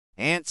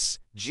Ants,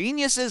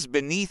 geniuses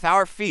beneath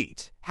our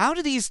feet. How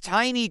do these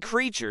tiny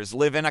creatures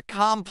live in a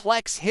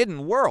complex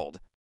hidden world?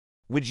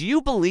 Would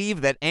you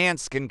believe that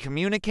ants can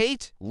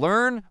communicate,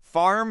 learn,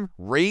 farm,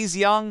 raise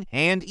young,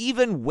 and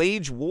even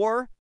wage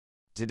war?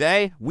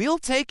 Today, we'll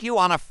take you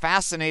on a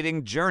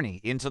fascinating journey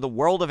into the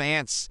world of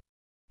ants.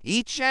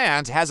 Each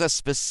ant has a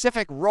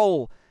specific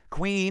role: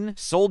 queen,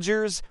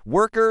 soldiers,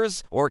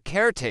 workers, or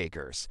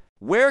caretakers,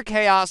 where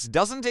chaos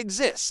doesn't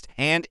exist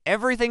and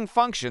everything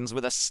functions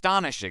with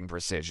astonishing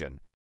precision.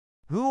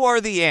 Who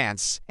are the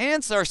ants?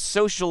 Ants are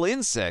social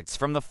insects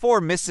from the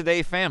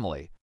Formicidae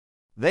family.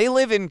 They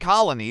live in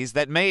colonies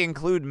that may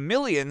include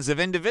millions of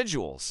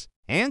individuals.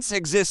 Ants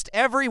exist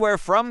everywhere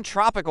from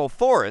tropical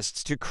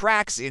forests to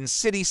cracks in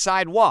city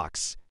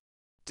sidewalks.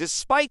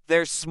 Despite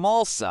their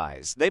small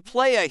size, they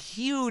play a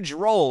huge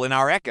role in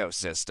our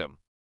ecosystem.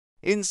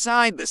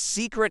 Inside the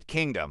secret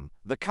kingdom,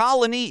 the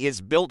colony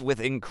is built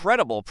with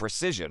incredible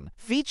precision,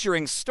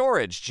 featuring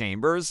storage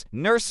chambers,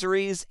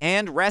 nurseries,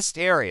 and rest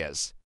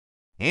areas.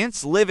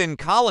 Ants live in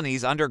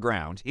colonies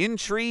underground, in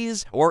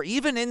trees, or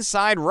even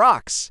inside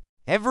rocks.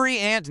 Every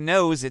ant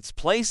knows its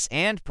place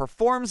and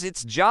performs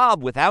its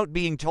job without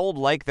being told,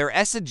 like their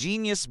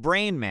genius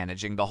brain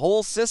managing the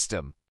whole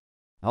system.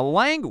 A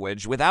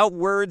language without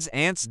words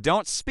ants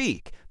don't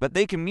speak, but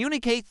they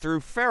communicate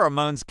through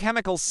pheromones,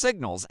 chemical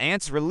signals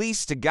ants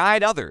release to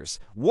guide others,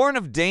 warn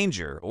of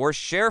danger, or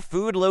share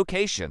food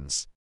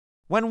locations.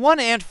 When one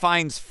ant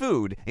finds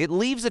food, it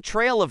leaves a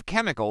trail of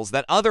chemicals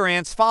that other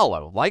ants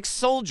follow, like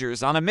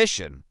soldiers on a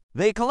mission.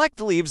 They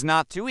collect leaves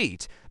not to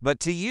eat, but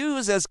to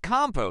use as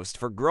compost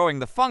for growing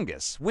the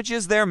fungus, which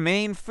is their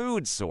main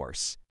food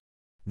source.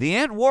 The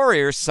ant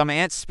warriors, some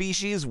ant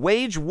species,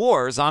 wage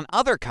wars on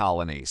other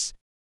colonies.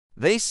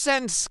 They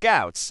send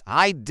scouts,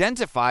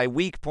 identify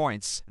weak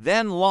points,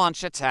 then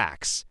launch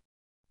attacks.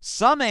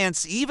 Some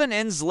ants even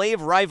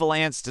enslave rival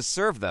ants to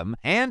serve them,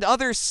 and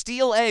others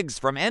steal eggs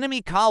from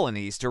enemy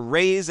colonies to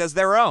raise as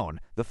their own,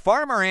 the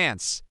farmer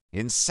ants.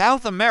 In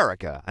South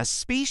America, a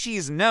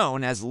species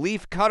known as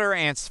leafcutter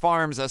ants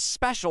farms a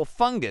special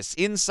fungus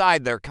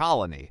inside their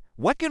colony.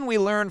 What can we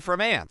learn from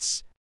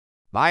ants?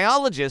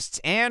 Biologists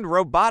and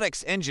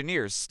robotics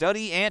engineers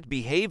study ant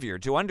behavior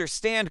to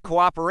understand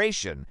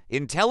cooperation,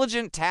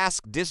 intelligent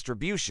task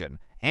distribution,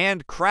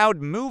 and crowd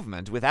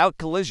movement without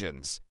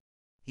collisions.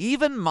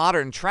 Even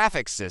modern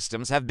traffic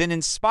systems have been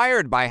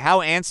inspired by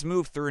how ants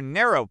move through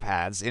narrow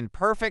paths in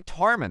perfect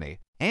harmony.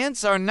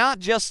 Ants are not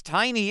just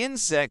tiny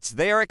insects,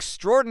 they are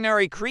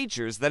extraordinary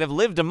creatures that have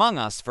lived among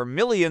us for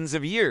millions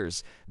of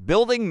years,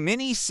 building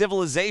mini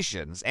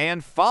civilizations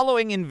and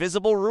following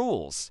invisible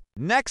rules.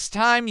 Next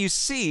time you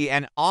see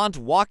an ant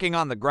walking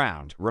on the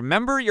ground,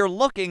 remember you're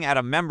looking at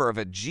a member of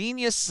a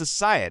genius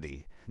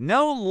society,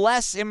 no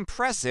less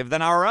impressive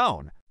than our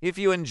own. If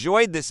you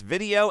enjoyed this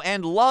video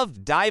and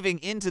loved diving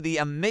into the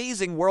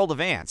amazing world of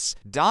ants,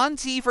 don't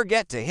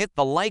forget to hit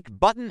the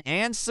like button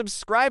and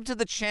subscribe to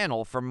the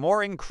channel for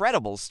more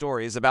incredible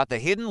stories about the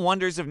hidden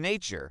wonders of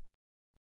nature.